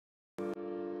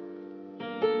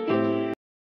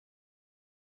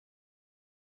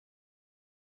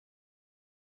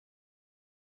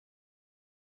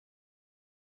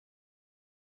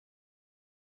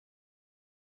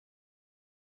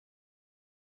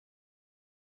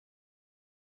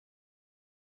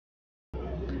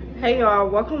Hey y'all,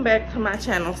 welcome back to my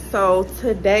channel. So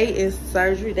today is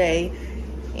surgery day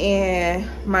and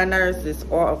my nerves is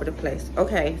all over the place.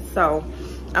 Okay, so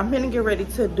I'm gonna get ready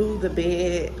to do the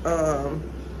bed,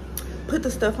 put the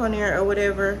stuff on there or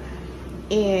whatever,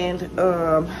 and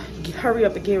hurry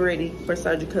up and get ready for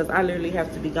surgery because I literally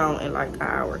have to be gone in like an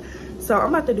hour. So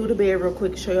I'm about to do the bed real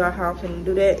quick, show y'all how I'm gonna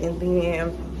do that, and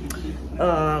then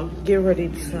get ready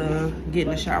to get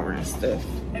in the shower and stuff.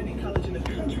 Any college in the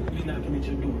country will be knocking at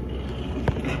your door.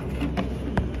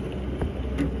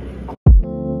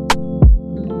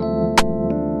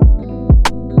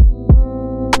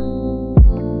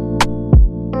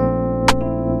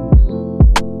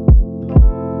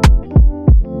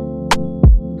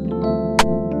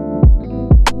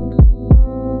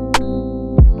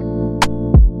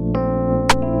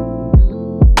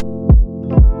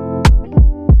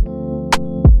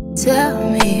 Tell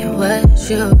me what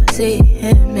you see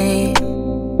in me.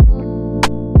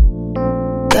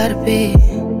 Gotta be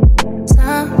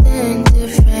something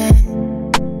different.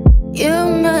 You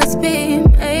must be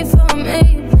made for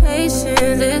me.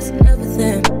 Patience is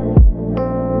everything.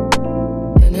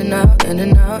 In and out, in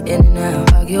and out, in and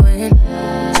out. Arguing,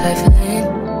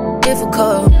 trifling,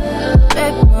 difficult.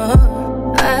 Maybe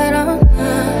more, I don't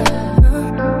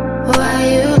know why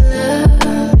you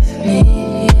love me.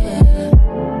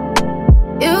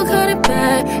 You got it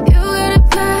bad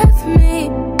for me,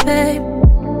 babe.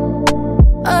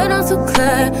 Oh, I'm so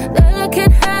glad that I can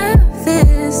have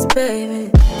this,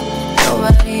 baby.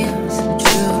 Nobody else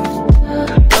true.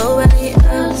 Nobody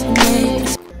else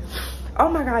makes. Oh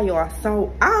my god, y'all,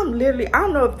 so I'm literally, I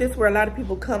don't know if this is where a lot of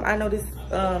people come. I know this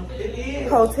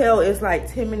hotel is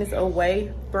like 10 minutes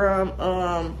away from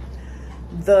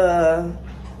the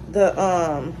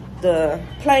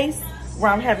place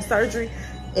where I'm having surgery,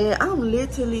 and I'm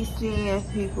literally seeing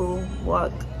people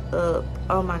walk up.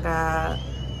 Oh my god,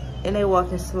 and they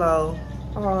walking slow.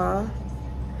 Aw,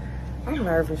 I'm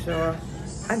nervous, y'all.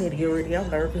 I need to get ready. I'm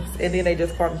nervous. And then they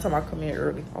just called me talking about coming in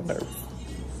early. I'm nervous.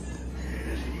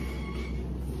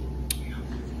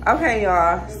 Okay,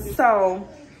 y'all, so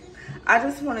I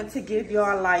just wanted to give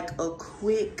y'all like a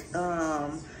quick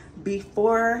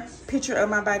before picture of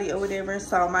my body or whatever.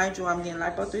 So mind you, I'm getting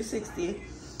lipo360.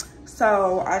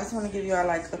 So I just want to give y'all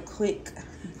like a quick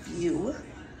view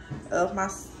of my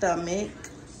stomach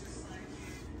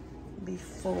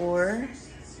before.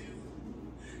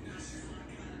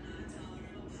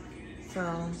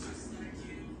 So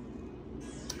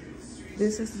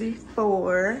this is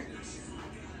before.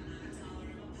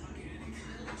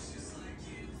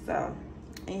 So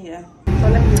yeah.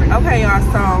 Okay, y'all,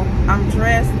 so I'm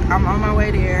dressed. I'm on my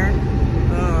way there.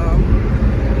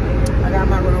 I got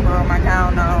my robe on, my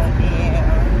gown on,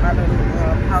 and my little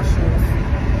house shoes.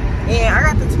 And I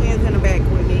got the twins in the back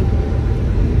with me.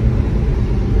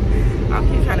 I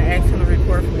keep trying to ask him to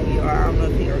record for me, or I don't know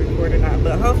if he'll record or not,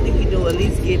 but hopefully he do at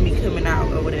least get me coming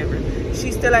out or whatever.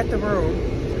 She's still at the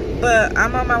room, but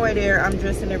I'm on my way there. I'm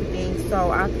dressed and everything,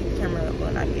 so I'll pick the camera up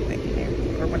when I get back in there,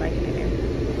 or when I get in there.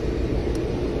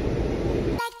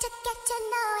 Like to get to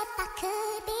know if I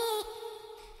could be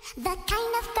the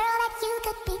kind of girl that you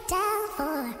could be down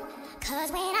for. Cause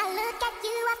when I look at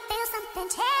you, I feel something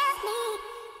tell me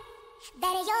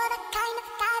that you're the kind of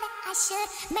guy that I should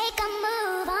make a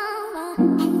move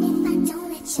on. And if I don't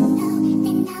let you know,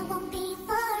 then I won't be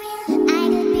for real. I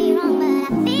could be wrong, but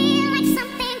I feel like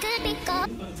something could be going.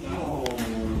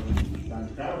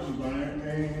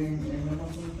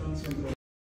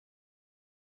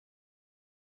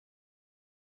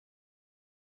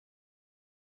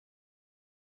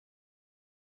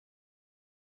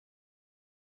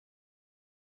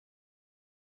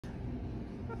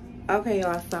 Okay,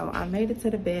 y'all, so I made it to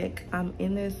the back. I'm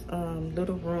in this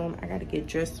little room. I gotta get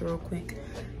dressed real quick.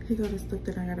 Here go the stuff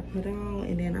that I gotta put on,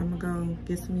 and then I'm gonna go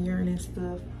get some urine and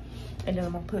stuff, and then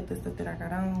I'm gonna put the stuff that I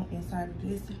got on inside of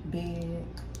this bag.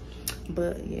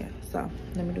 But yeah, so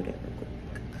let me do that real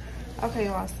quick. Okay,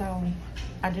 y'all, so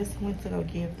I just went to go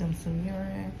give them some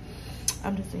urine.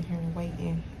 I'm just in here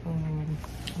waiting. I'm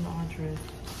all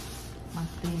dressed. My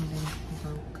thing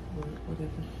broke, but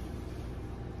whatever.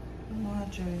 I'm all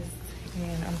dressed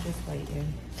and I'm just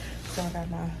waiting. So I got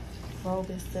my robe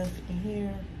and stuff in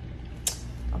here.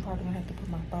 I'm probably gonna have to put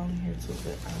my phone in here too,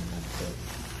 but I don't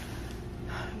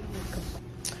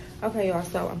know. Okay, y'all,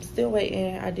 so I'm still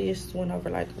waiting. I just went over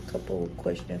like a couple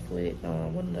questions with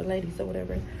one of the ladies or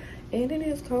whatever. And it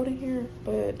is cold in here,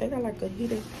 but they got like a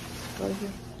heater over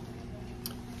here.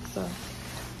 So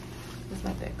it's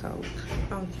not that cold.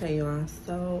 Okay, y'all,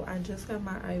 so I just got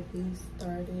my IV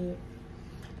started.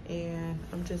 and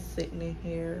I'm just sitting in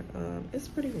here. It's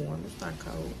pretty warm, it's not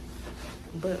cold,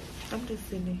 but I'm just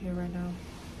sitting in here right now.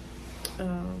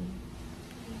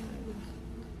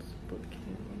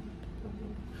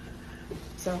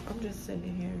 So I'm just sitting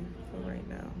in here for right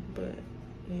now, but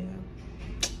yeah,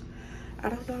 I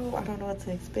don't know what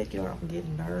to expect, y'all. I'm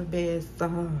getting nervous.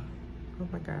 Oh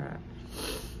my god.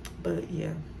 But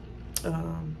yeah,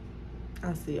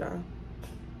 I'll see y'all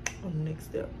on the next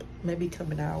step, maybe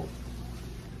coming out.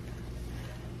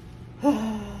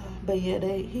 But yeah,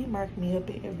 he marked me up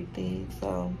and everything,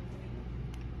 so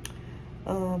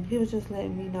he was just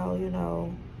letting me know, you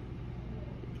know,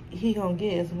 he gonna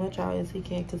get as much out as he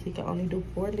can, because he can only do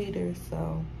 4 liters.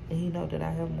 So, and he know that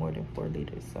I have more than 4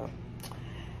 liters. So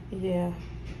yeah,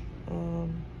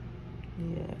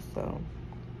 yeah, so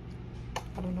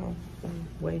I don't know, I'm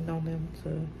waiting on them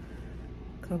to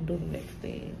come do the next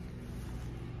thing.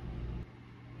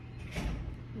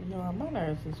 Y'all, my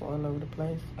nerves is all over the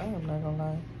place. I am not gonna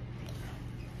lie.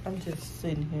 I'm just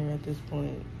sitting here at this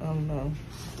point. I don't know.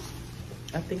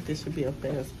 I think this should be a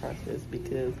fast process,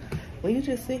 because when you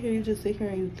just sit here and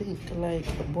you think, like,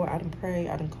 boy, I done prayed,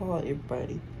 I done called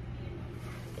everybody.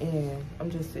 And I'm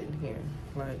just sitting here,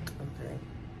 like, okay.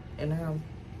 And now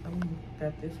I'm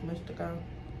got this much to go.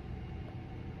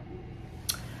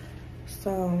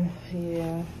 So,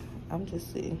 yeah, I'm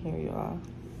just sitting here, y'all.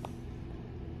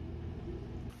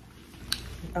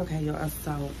 Okay, y'all,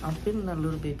 so I'm feeling a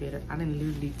little bit better. I didn't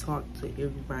literally talk to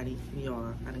everybody,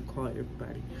 y'all. I didn't call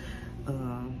everybody.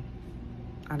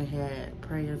 I done had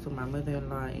prayers with my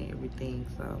mother-in-law and everything,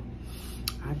 so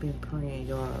I've been praying,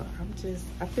 y'all.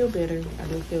 I feel better. I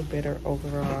do feel better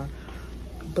overall.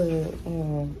 But,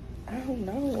 I don't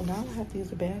know. Now I have to use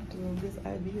the bathroom. This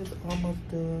IV is almost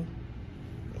done.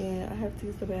 And I have to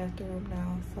use the bathroom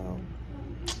now, so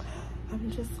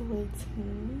I'm just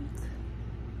waiting.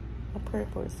 I'm praying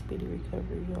for a speedy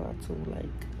recovery, y'all, too,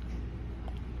 like.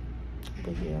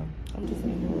 But yeah, I'm just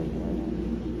in here right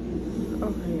now.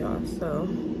 Okay, y'all, so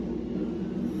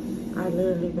I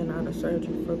literally been out of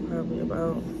surgery for probably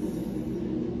about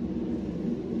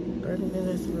 30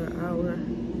 minutes to an hour.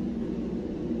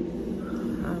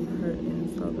 I'm hurting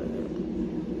so bad.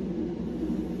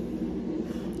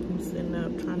 I'm sitting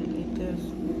up trying to eat this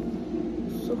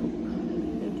soup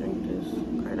and drink this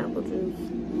pineapple juice.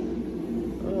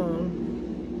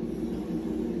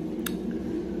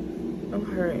 I'm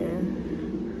hurting.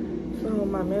 So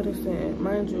my medicine,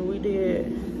 mind you, we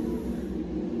did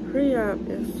pre-op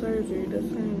and surgery the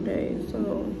same day.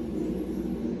 So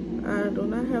I do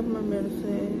not have my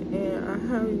medicine, and I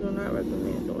highly do not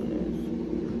recommend doing this.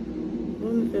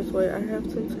 Doing it this way, I have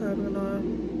to Tylenol,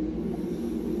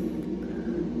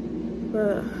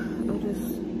 but I'm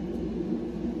just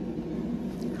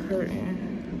hurting.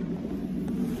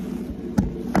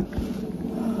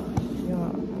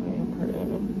 Y'all, I am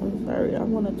hurting. I'm sorry, I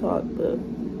want to talk, but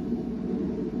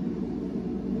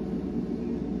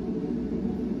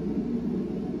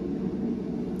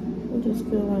I just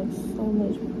feel like so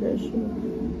much pressure.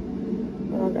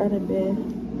 Like I done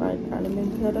been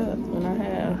cut up, and I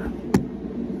have.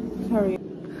 Sorry.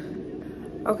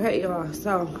 Okay, y'all.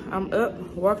 So I'm up,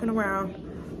 walking around.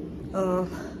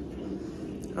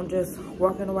 I'm just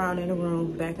walking around in the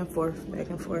room, back and forth, back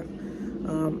and forth.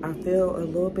 I feel a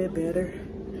little bit better.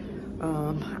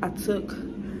 I took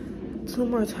 2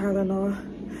 more Tylenol.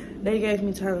 They gave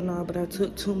me Tylenol, but I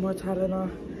took 2 more Tylenol.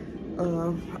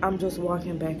 I'm just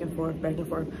walking back and forth, back and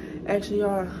forth. Actually,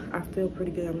 y'all, I feel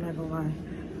pretty good, I'm not gonna lie.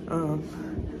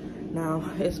 Now,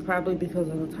 it's probably because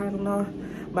of the Tylenol,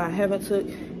 but I haven't took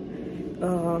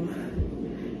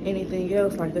anything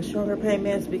else, like the sugar pain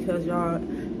meds, because y'all,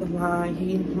 the line,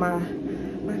 my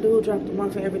dude dropped them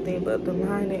off and everything, but the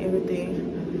line and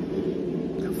everything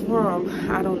from,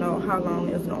 I don't know how long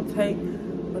it's gonna take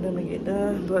for them to get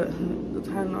done, but the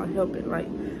Tylenol helping. Like,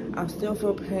 I still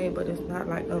feel pain, but it's not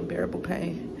like unbearable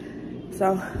pain.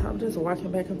 So I'm just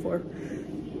walking back and forth.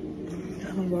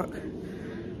 I'm gonna walk.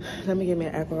 Let me get me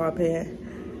an alcohol pad.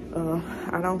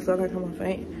 I don't feel like I'm gonna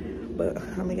faint, but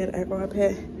I'm gonna get an alcohol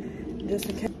pad just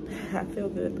in case. I feel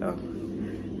good though.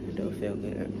 I do feel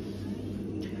good.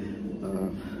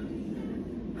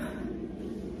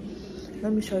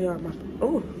 Let me show y'all my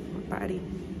body.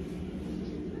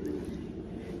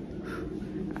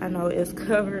 I know it's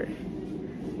covered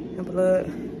in blood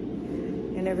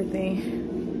and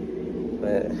everything,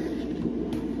 but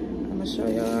I'm gonna show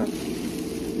y'all.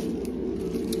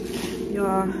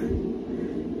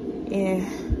 And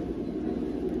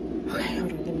okay,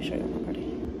 hold on, let me show y'all my body.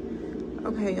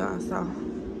 Okay, y'all, so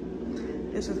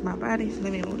this is my body.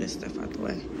 Let me move this stuff out the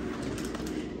way.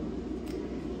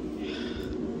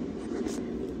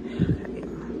 Okay,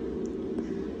 y'all.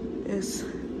 This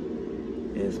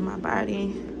is my body.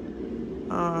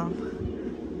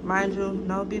 Mind you,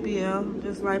 no BBL,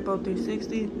 just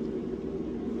lipo360.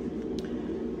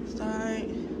 Side.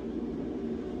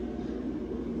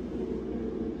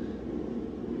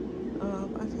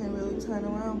 I can't really turn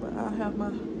around, but I'll have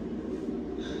my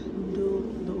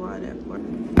do all that for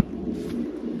me.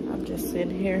 I'm just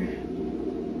sitting here.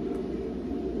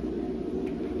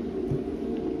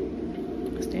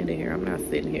 Standing here, I'm not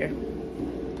sitting here.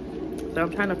 So I'm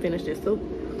trying to finish this soup.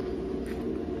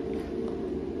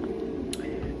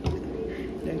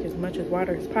 Drink as much as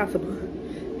water as possible.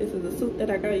 This is the soup that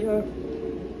I got, y'all.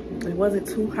 It wasn't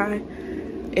too high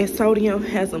in sodium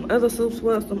as some other soups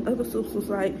was. Some other soups was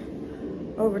like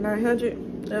over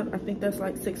 900. I think that's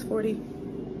like 640.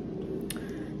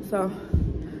 So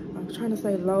I'm trying to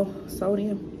say low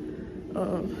sodium.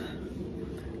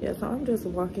 Yeah, so I'm just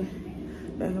walking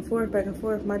back and forth, back and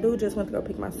forth. My dude just went to go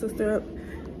pick my sister up.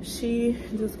 She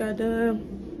just got done.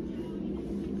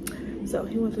 So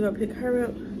he went to go pick her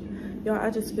up. Y'all, I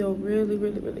just feel really,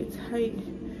 really, really tight.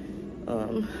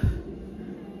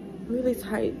 Really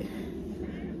tight.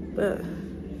 But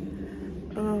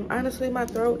honestly, my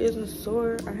throat isn't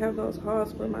sore. I have those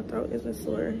halls, but my throat isn't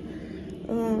sore.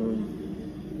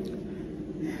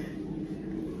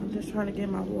 I'm just trying to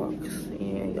get my walks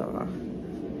in, y'all.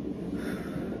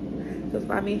 Because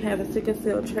by me having sickle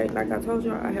cell trait, like I told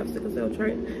y'all, I have sickle cell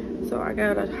trait. So I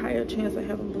got a higher chance of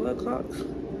having blood clots.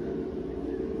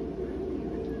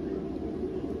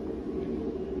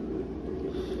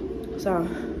 So,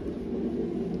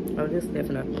 I'm just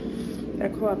sniffing up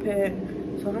that quad pad.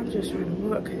 So I'm just trying to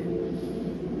walk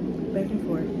back and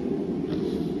forth.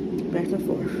 Back and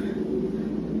forth.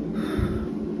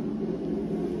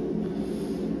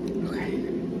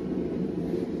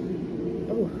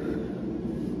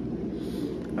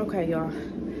 Okay, y'all.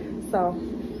 So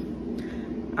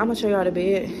I'm gonna show y'all the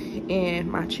bed and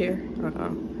my chair.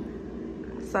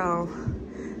 So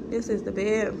this is the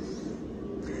bed.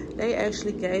 They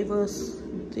actually gave us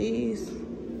these,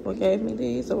 or gave me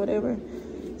these or whatever.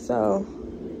 So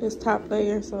this top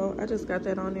layer, so I just got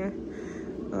that on there.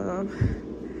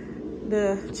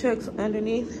 The chucks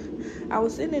underneath. I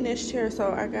was sitting in this chair,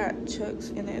 so I got chucks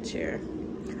in that chair.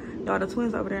 Y'all, the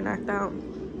twins over there knocked out.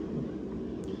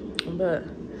 But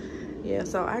yeah,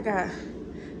 so I got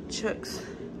chucks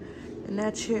in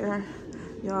that chair.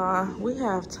 Y'all, we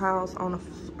have towels on the,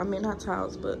 I mean not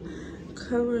towels, but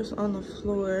covers on the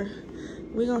floor.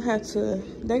 We gonna have to,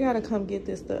 they gotta come get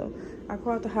this stuff. I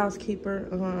called the housekeeper,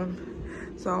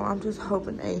 so I'm just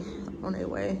hoping they on their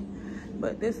way.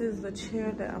 But this is the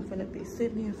chair that I'm gonna be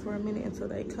sitting in for a minute until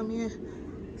they come in.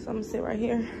 So I'm gonna sit right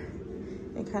here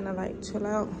and kind of like chill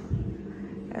out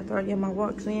after I get my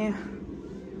walks in.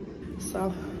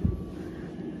 So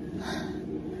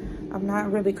I'm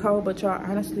not really cold, but y'all,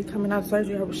 honestly, coming out of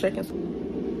surgery, I was shaking.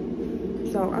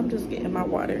 So I'm just getting my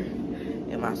water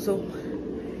and my soup,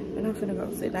 and I'm finna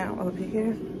go sit down over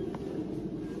here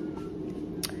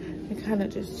and kind of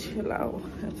just chill out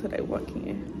until they walk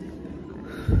in.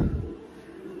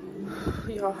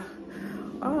 Y'all,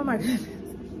 oh my goodness,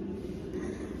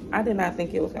 I did not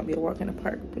think it was gonna be a walk in the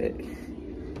park, but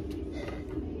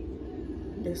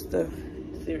this stuff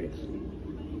is serious.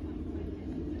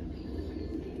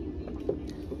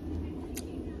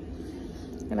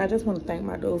 And I just want to thank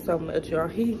my dude so much, y'all.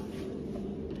 He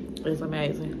is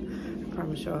amazing. I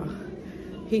promise y'all.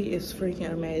 He is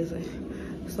freaking amazing.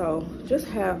 So just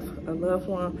have a loved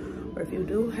one, or if you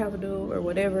do have a dude or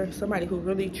whatever, somebody who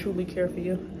really truly care for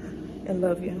you and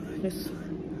love you, just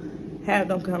have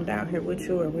them come down here with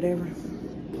you or whatever.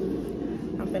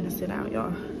 I'm finna sit down,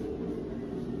 y'all.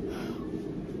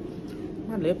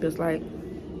 My lip is like,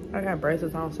 I got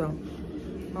braces on, so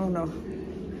I don't know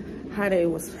how they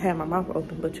had my mouth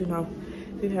open, but you know,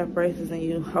 if you have braces and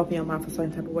you open your mouth a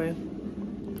certain type of way,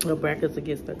 the brackets will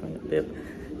get stuck on your lip.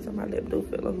 So my lip do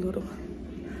feel a little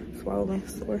swollen,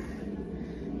 sore.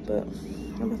 But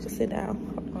I'm about to sit down.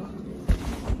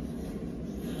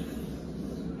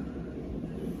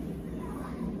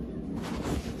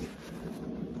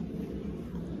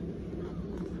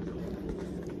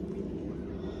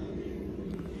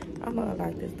 I'm gonna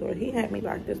lock this door. He had me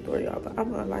lock this door, y'all, but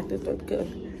I'm gonna lock this door because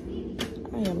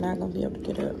I am not gonna be able to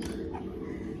get up.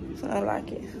 So I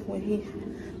like it when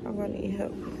I'm gonna need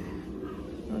help.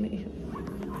 I need help.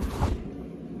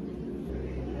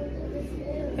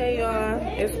 Hey y'all,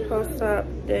 it's post-op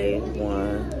day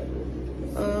 1.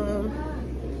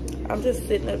 I'm just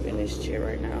sitting up in this chair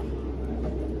right now.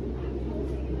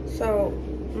 So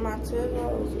my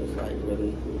toes is like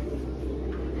really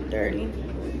dirty.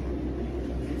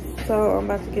 So I'm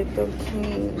about to get them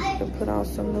clean and put on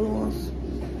some new ones.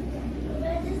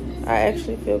 I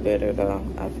actually feel better though.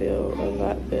 I feel a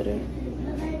lot better.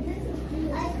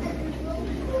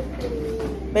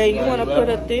 Babe, you want to put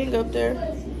a thing up there?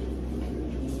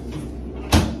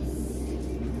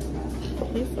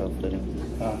 Please don't put it.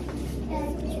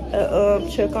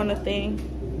 Check on the thing.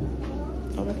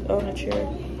 On the chair.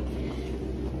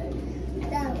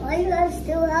 Why you guys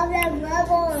still have that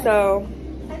rubber? So,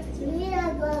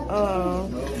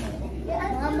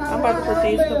 I'm about to put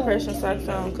these compression socks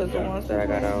on because the ones that I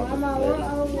got on.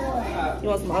 You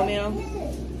want some oatmeal?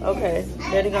 Okay,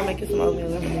 Daddy gonna make you some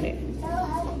oatmeal in a minute.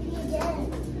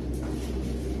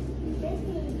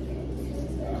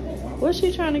 What's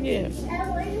she trying to get?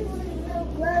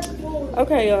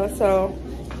 Okay, y'all. So,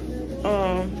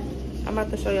 I'm about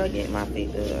to show y'all getting my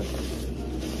feet done.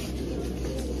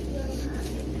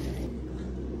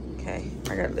 Okay,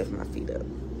 I gotta lift my feet up.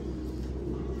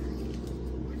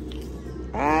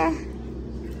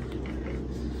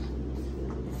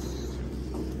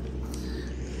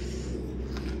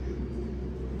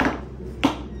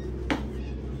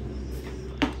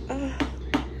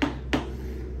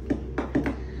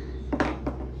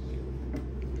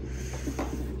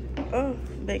 Oh,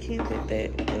 they can't get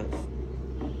that.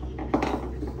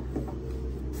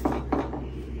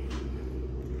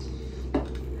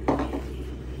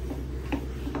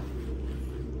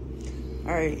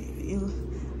 All right,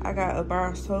 I got a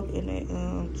bar of soap in that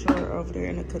drawer over there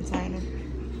in the container.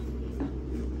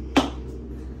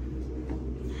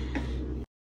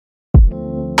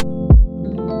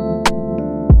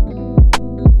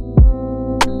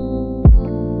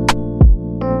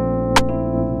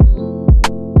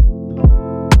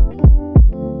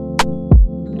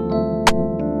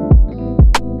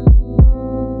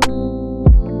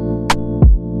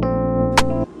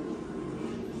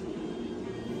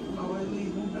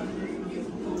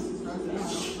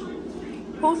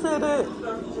 Who said that?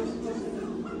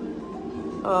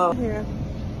 Here,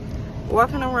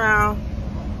 walking around,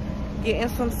 getting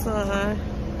some sun.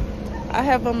 I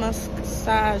have a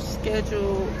massage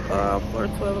scheduled for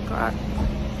 12 o'clock.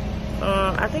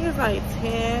 I think it's like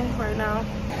 10 right now.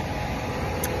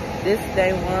 This is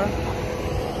day one.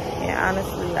 And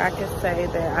honestly, I can say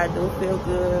that I do feel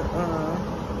good.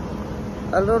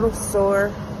 A little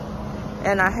sore.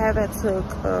 And I haven't took,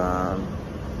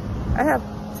 I have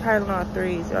Tylenol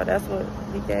 3s, y'all. That's what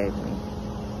he gave me.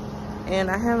 And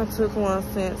I haven't took one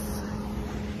since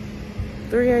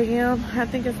 3 a.m. I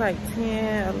think it's like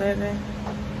 10, 11,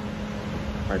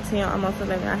 or 10, almost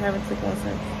 11. I haven't took one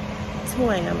since 2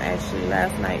 a.m. actually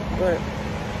last night. But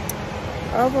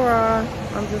overall,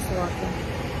 I'm just walking.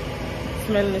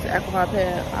 Smelling this alcohol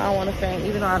pad. I don't want to faint,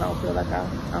 even though I don't feel like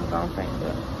I'm going to faint,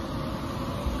 but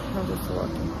I'm just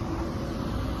walking.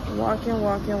 Walking.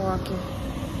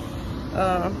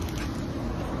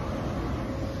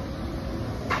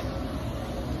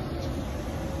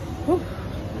 Whew.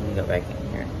 Let me go back in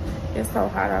here. It's so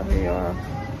hot out here, y'all.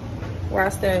 Where I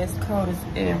stay, it's cold as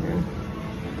ever.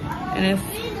 And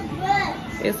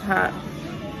it's hot.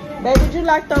 Babe, did you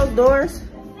lock those doors?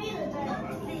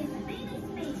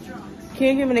 Can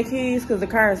you give me the keys? Because the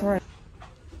car is running.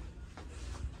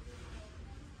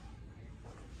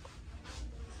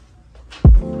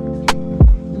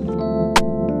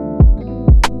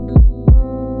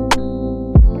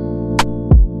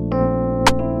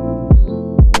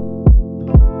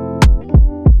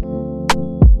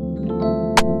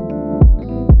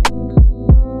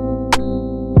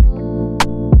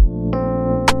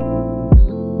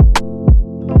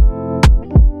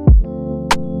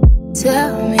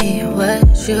 Tell me what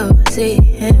you see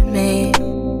in me.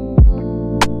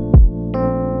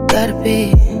 Gotta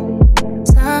be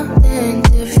something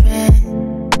different.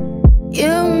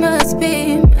 You must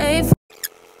be made for.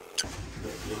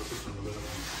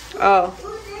 Oh.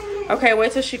 Okay,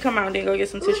 wait till she come out and then go get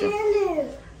some tissue.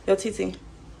 Yo, TT.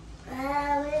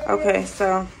 Okay,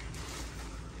 so.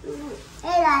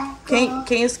 Can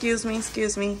you excuse me?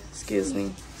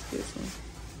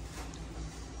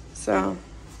 So.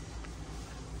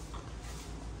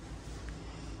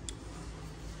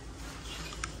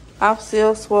 I'm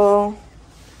still swole.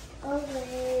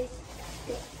 Okay.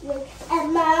 Look at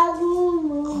my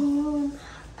room.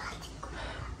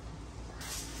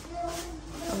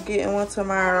 I'm getting one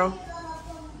tomorrow.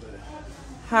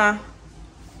 Huh?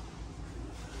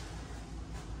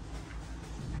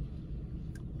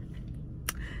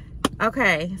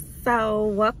 Okay, so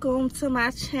welcome to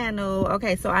my channel.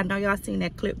 Okay, so I know y'all seen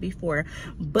that clip before,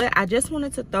 but I just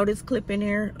wanted to throw this clip in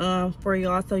there for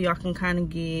y'all so y'all can kind of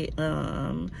get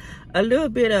a little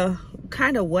bit of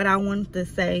kind of what I wanted to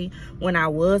say when I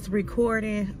was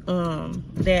recording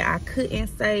that I couldn't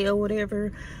say or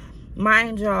whatever.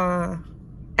 Mind y'all,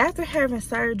 after having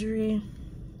surgery,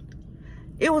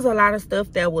 it was a lot of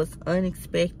stuff that was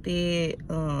unexpected.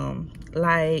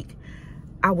 Like,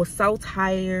 I was so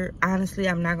tired. Honestly,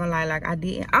 I'm not gonna lie. Like, I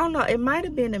don't know. It might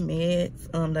have been the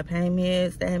meds, the pain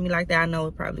meds that had me like that. I know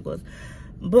it probably was.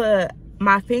 But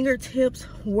my fingertips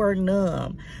were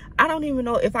numb. I don't even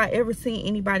know if I ever seen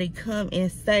anybody come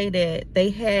and say that they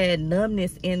had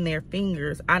numbness in their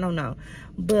fingers. I don't know.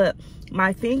 But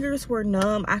my fingers were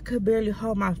numb. I could barely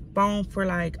hold my phone for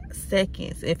like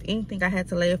seconds. If anything, I had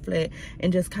to lay it flat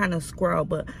and just kind of scroll.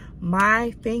 But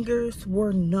my fingers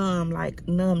were numb, like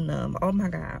numb. Oh my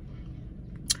God.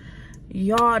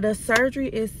 Y'all, the surgery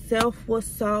itself was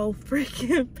so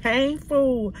freaking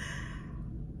painful.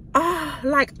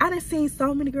 Like, I done seen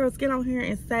so many girls get on here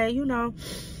and say, you know,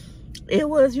 it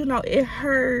was, you know, it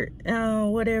hurt,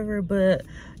 whatever. But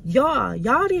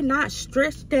y'all did not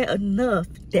stretch that enough.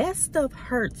 That stuff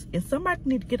hurts. And somebody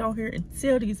need to get on here and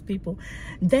tell these people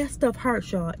that stuff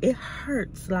hurts, y'all. It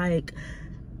hurts. Like,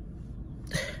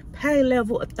 pain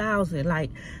level 1,000.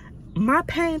 Like, my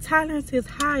pain tolerance is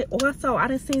high also. I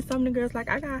done seen so many girls like,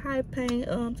 I got high pain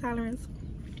tolerance.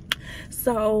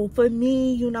 So for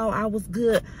me, you know, I was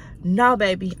good. No,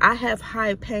 baby, I have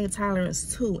high pain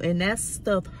tolerance too, and that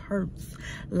stuff hurts.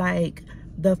 Like,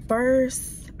 the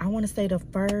first, I want to say the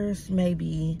first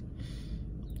maybe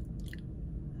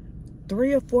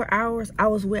 3 or 4 hours, I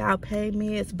was without pain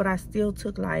meds, but I still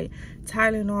took like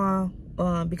Tylenol,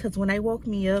 because when they woke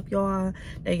me up, y'all,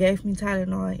 they gave me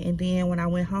Tylenol, and then when I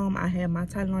went home, I had my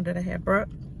Tylenol that I had brought.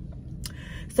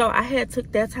 So I had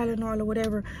took that Tylenol or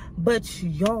whatever. But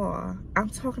y'all, I'm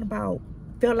talking about,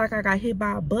 felt like I got hit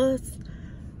by a bus.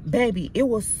 Baby, it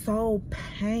was so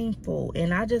painful.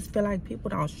 And I just feel like people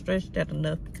don't stretch that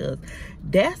enough, because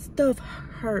that stuff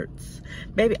hurts.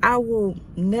 Baby, I will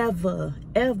never,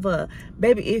 ever.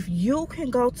 Baby, if you can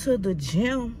go to the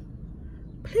gym,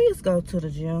 please go to the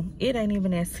gym. It ain't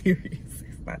even that serious.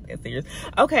 It's not that serious.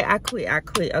 Okay, I quit.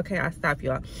 Okay, I stop,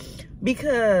 y'all.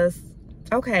 Because,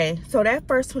 okay, so that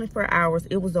first 24 hours,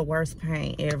 it was the worst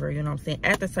pain ever, you know what I'm saying?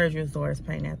 After surgery, it was the worst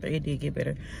pain after. It did get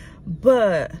better.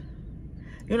 But,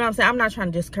 you know what I'm saying? I'm not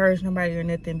trying to discourage nobody or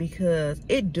nothing, because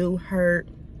it do hurt.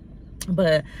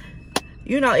 But,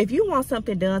 you know, if you want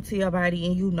something done to your body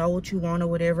and you know what you want or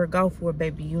whatever, go for it,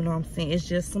 baby. You know what I'm saying? It's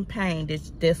just some pain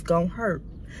that's gonna hurt.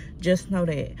 Just know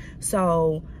that.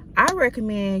 So I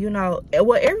recommend, you know,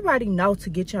 well, everybody know to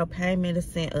get your pain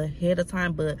medicine ahead of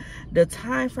time, but the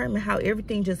time frame and how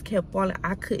everything just kept falling,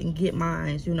 I couldn't get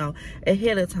mine, you know,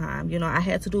 ahead of time. You know, I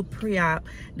had to do pre-op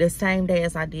the same day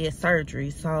as I did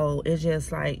surgery, so it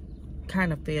just like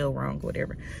kind of feel wrong or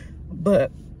whatever.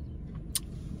 But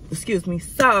excuse me.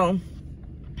 So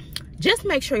just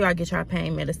make sure y'all get your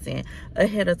pain medicine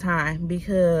ahead of time,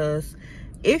 because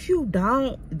if you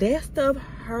don't, that stuff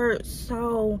hurts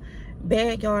so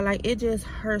bad, y'all. Like, it just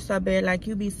hurts so bad. Like,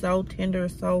 you be so tender,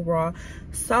 so raw,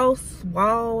 so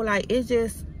swole. Like, it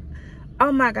just,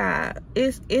 oh my God,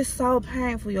 it's so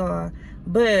painful, y'all.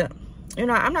 But, you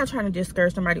know, I'm not trying to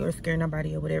discourage somebody or scare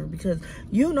nobody or whatever, because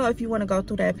you know, if you want to go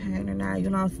through that pain or not,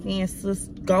 you know what I'm saying,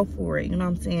 just go for it. You know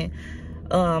what I'm saying?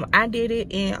 I did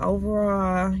it, and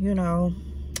overall, you know,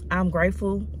 I'm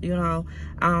grateful. You know,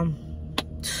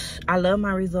 I love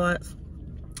my results.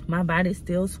 My body's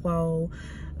still swole.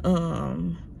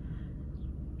 And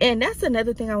that's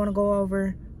another thing I want to go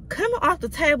over. Coming off the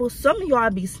table, some of y'all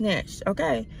be snatched,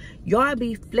 okay? Y'all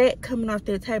be flat coming off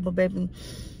that table, baby.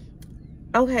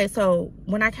 Okay, so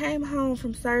when I came home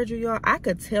from surgery, y'all, I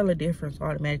could tell a difference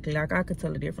automatically. Like, I could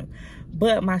tell a difference.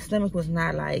 But my stomach was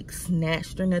not like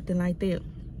snatched or nothing like that.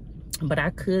 But I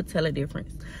could tell a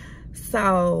difference.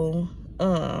 So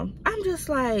I'm just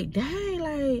like, dang,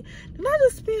 like, did I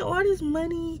just spend all this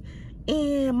money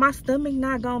and my stomach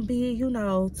not gonna be, you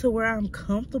know, to where I'm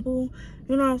comfortable?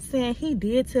 You know what I'm saying? He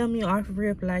did tell me off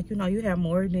rip, like, you know, you have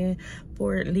more than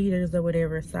 4 liters or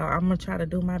whatever, so I'm gonna try to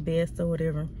do my best or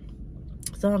whatever.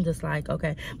 So I'm just like,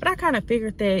 okay. But I kind of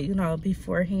figured that, you know,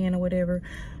 beforehand or whatever.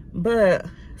 But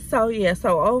so yeah,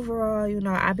 so overall, you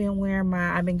know, I've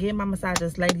been getting my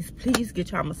massages. Ladies, please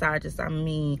get your massages. I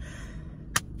mean,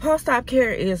 post-op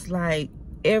care is like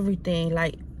everything.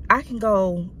 Like, I can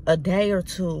go a day or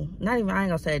two, not even, I ain't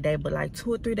gonna say a day, but like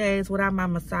 2 or 3 days without my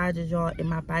massages, y'all, and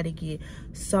my body get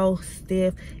so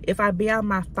stiff. If I be out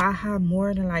my faja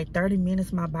more than like 30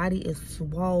 minutes, my body is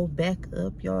swole back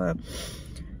up, y'all.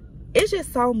 It's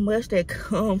just so much that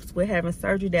comes with having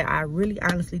surgery that I really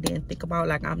honestly didn't think about.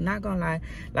 Like, I'm not gonna lie,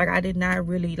 like, I did not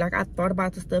really, like, I thought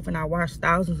about the stuff and I watched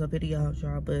thousands of videos,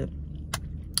 y'all, but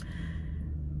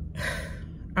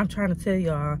I'm trying to tell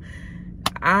y'all,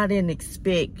 I didn't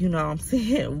expect, you know what I'm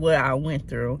saying, what I went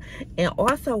through. And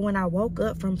also when I woke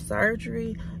up from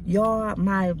surgery, y'all,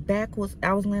 my back was,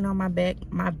 I was laying on my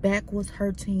back was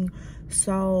hurting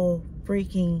so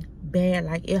freaking bad.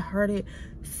 Like, it hurted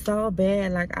so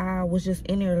bad. Like, I was just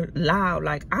in there loud,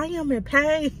 like, I am in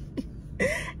pain.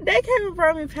 They came and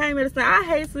brought me pain medicine. I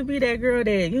hate to be that girl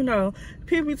that, you know,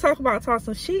 people talk about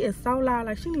talking. She is so loud,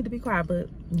 like, she need to be quiet. But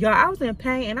y'all, I was in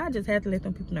pain and I just had to let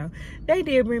them people know. They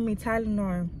did bring me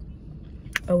Tylenol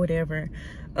or whatever,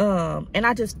 and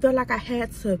I just felt like I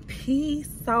had to pee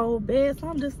so bad. So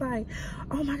I'm just like,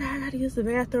 oh my god, I gotta use the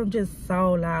bathroom, just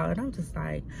so loud. And I'm just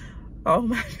like, oh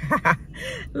my god,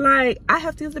 like, I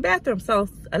have to use the bathroom. So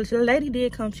a lady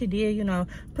did come. She did, you know,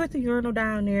 put the urinal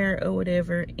down there or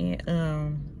whatever,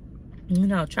 and you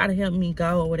know, try to help me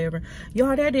go or whatever.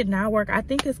 Y'all, that did not work. I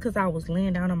think it's because I was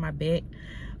laying down on my back.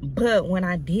 But when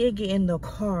I did get in the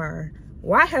car,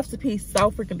 well, I have to pee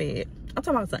so freaking bad. I'm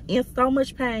talking about in so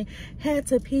much pain, had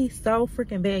to pee so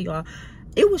freaking bad, y'all.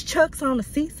 It was chucks on the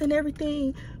seats and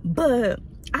everything, but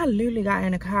I literally got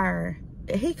in the car.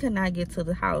 He could not get to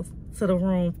the house, to the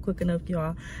room quick enough,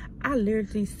 y'all. I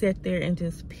literally sat there and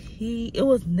just pee. It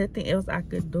was nothing else I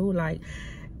could do. Like,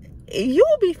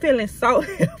 you'll be feeling so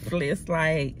helpless.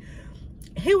 Like,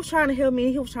 he was trying to help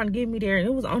me, he was trying to get me there, and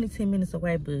it was only 10 minutes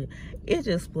away, but it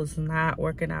just was not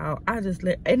working out. I just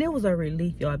and it was a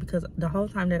relief, y'all, because the whole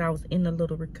time that I was in the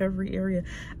little recovery area,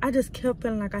 I just kept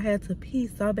feeling like I had to pee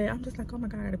so bad. I'm just like, oh my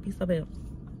god, I gotta pee so bad.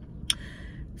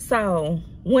 So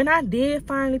when I did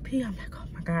finally pee, I'm like, oh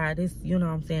my god, this, you know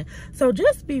what I'm saying. So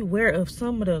just beware of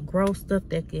some of the gross stuff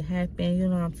that could happen, you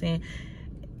know what I'm saying.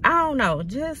 I don't know,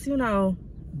 just, you know,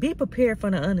 be prepared for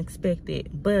the unexpected.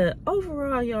 But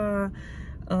overall, y'all,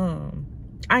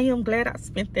 I am glad I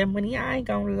spent that money. I ain't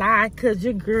gonna lie, cause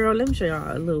your girl, let me show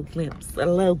y'all a little glimpse.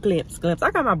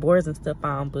 I got my boards and stuff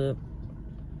on, but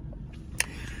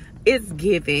it's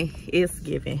giving.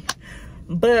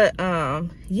 But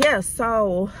yeah,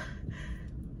 so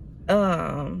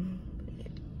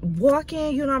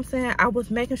walking, you know what I'm saying, I was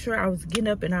making sure I was getting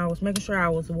up and I was making sure I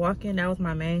was walking. That was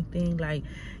my main thing, like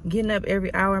getting up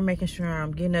every hour, making sure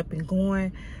I'm getting up and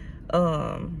going.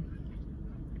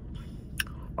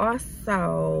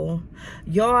 Also,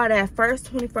 y'all, that first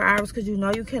 24 hours, because you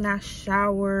know you cannot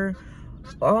shower,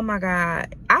 oh my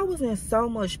god, I was in so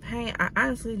much pain. I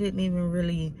honestly didn't even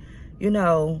really, you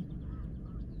know,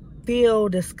 feel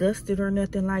disgusted or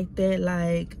nothing like that.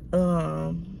 Like,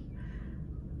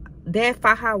 that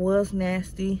faja was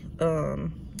nasty,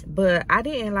 but I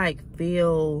didn't like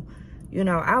feel, you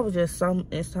know, I was just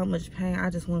in so much pain. I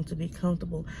just wanted to be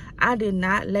comfortable. I did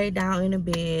not lay down in the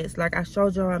beds. Like I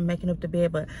showed y'all, I'm making up the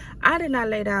bed, but I did not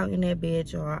lay down in that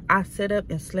bed, y'all. I sat up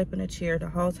and slept in a chair the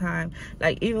whole time.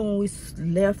 Like, even when we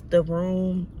left the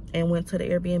room and went to the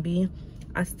Airbnb,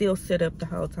 I still sit up the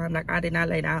whole time. Like, I did not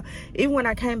lay down. Even when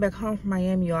I came back home from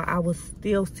Miami, y'all, I was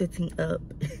still sitting up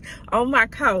on my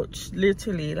couch,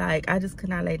 literally. Like, I just could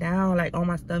not lay down. Like, on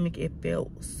my stomach, it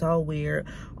felt so weird.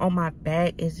 On my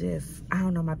back, it's just, I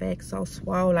don't know, my back's so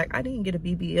swole. Like, I didn't get a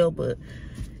BBL, but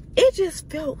it just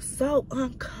felt so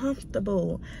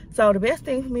uncomfortable. So the best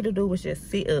thing for me to do was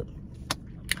just sit up.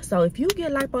 So if you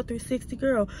get lipo360,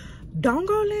 girl, don't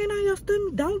go laying on your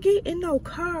stomach. Don't get in no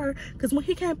car, because when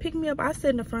he can't pick me up, I sit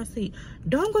in the front seat.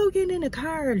 Don't go get in the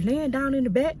car laying down in the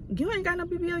back. You ain't got no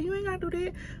BBL. You ain't got to do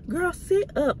that. Girl,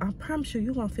 sit up. I promise you,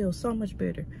 you're going to feel so much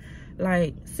better.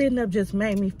 Like, sitting up just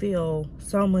made me feel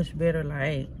so much better.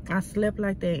 Like, I slept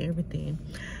like that and everything.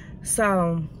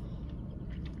 So,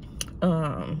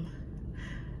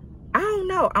 I don't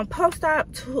know. I'm post-op,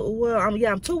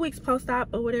 I'm 2 weeks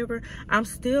post-op or whatever. I'm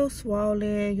still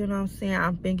swollen, you know what I'm saying.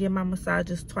 I've been getting my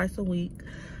massages twice a week.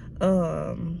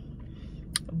 But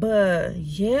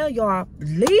yeah, y'all,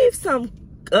 leave some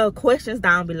questions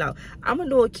down below. I'm gonna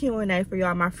do a Q&A for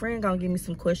y'all. My friend gonna give me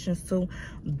some questions too,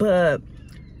 but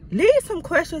leave some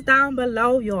questions down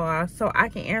below, y'all, so I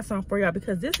can answer them for y'all,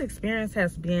 because this experience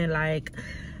has been like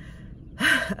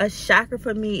a shocker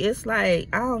for me. It's like,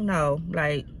 I don't know,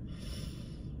 like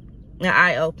an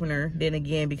eye-opener then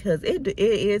again, because it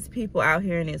is people out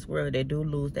here in this world that do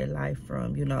lose their life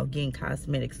from, you know, getting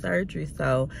cosmetic surgery.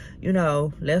 So, you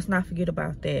know, let's not forget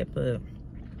about that. But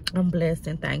I'm blessed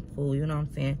and thankful, you know what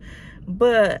I'm saying.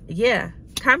 But yeah,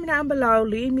 comment down below,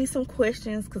 leave me some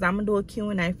questions, because I'm gonna do a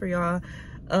Q&A for y'all.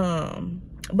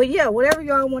 But yeah, whatever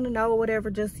y'all want to know or whatever,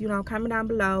 just, you know, comment down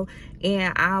below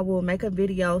and I will make a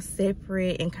video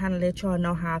separate and kind of let y'all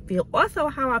know how I feel. Also,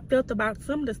 how I felt about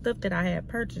some of the stuff that I had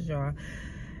purchased, y'all.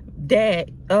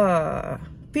 That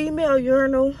female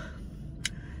urinal,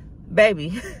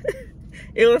 baby,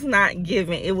 it was not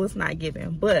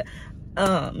given. But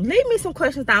leave me some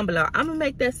questions down below. I'm gonna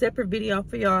make that separate video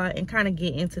for y'all and kind of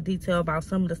get into detail about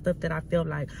some of the stuff that I feel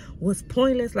like was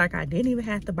pointless, like I didn't even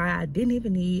have to buy, I didn't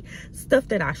even need, stuff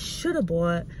that I should have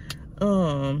bought,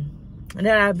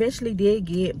 that I eventually did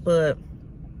get, but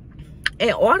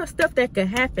and all the stuff that could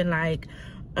happen, like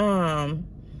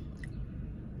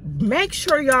make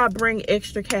sure y'all bring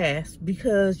extra cash,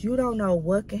 because you don't know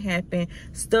what can happen.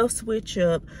 Stuff switch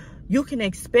up. You can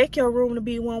expect your room to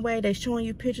be one way. They showing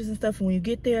you pictures and stuff, and when you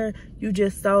get there, you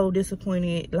just so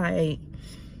disappointed. Like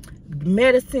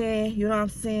medicine, you know what I'm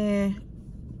saying?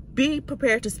 Be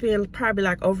prepared to spend probably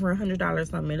like over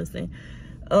 $100 on medicine.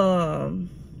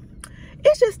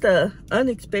 It's just the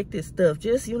unexpected stuff.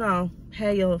 Just, you know,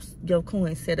 have your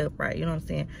coin set up right, you know what I'm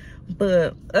saying?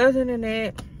 But other than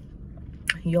that,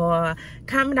 y'all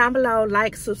comment down below,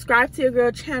 like, subscribe to your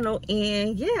girl channel,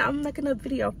 and yeah, I'm making a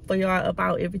video for y'all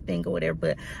about everything or whatever.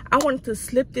 But I wanted to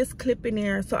slip this clip in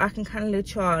there so I can kind of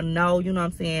let y'all know, you know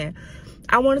what I'm saying?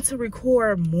 I wanted to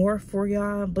record more for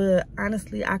y'all, but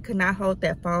honestly, I could not hold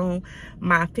that phone.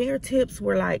 My fingertips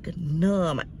were like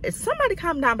numb. Somebody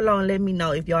comment down below and let me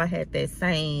know if y'all had that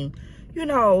same, you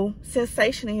know,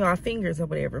 sensation in your fingers or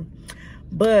whatever.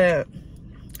 But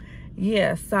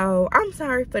yeah, so I'm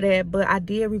sorry for that, but I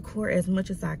did record as much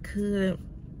as I could.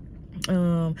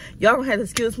 Y'all gonna have to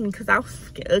excuse me because I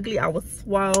was ugly, I was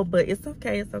swole, but it's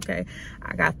okay, it's okay.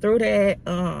 I got through that.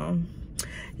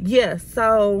 Yeah,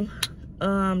 so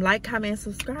like, comment,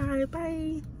 subscribe,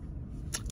 bye.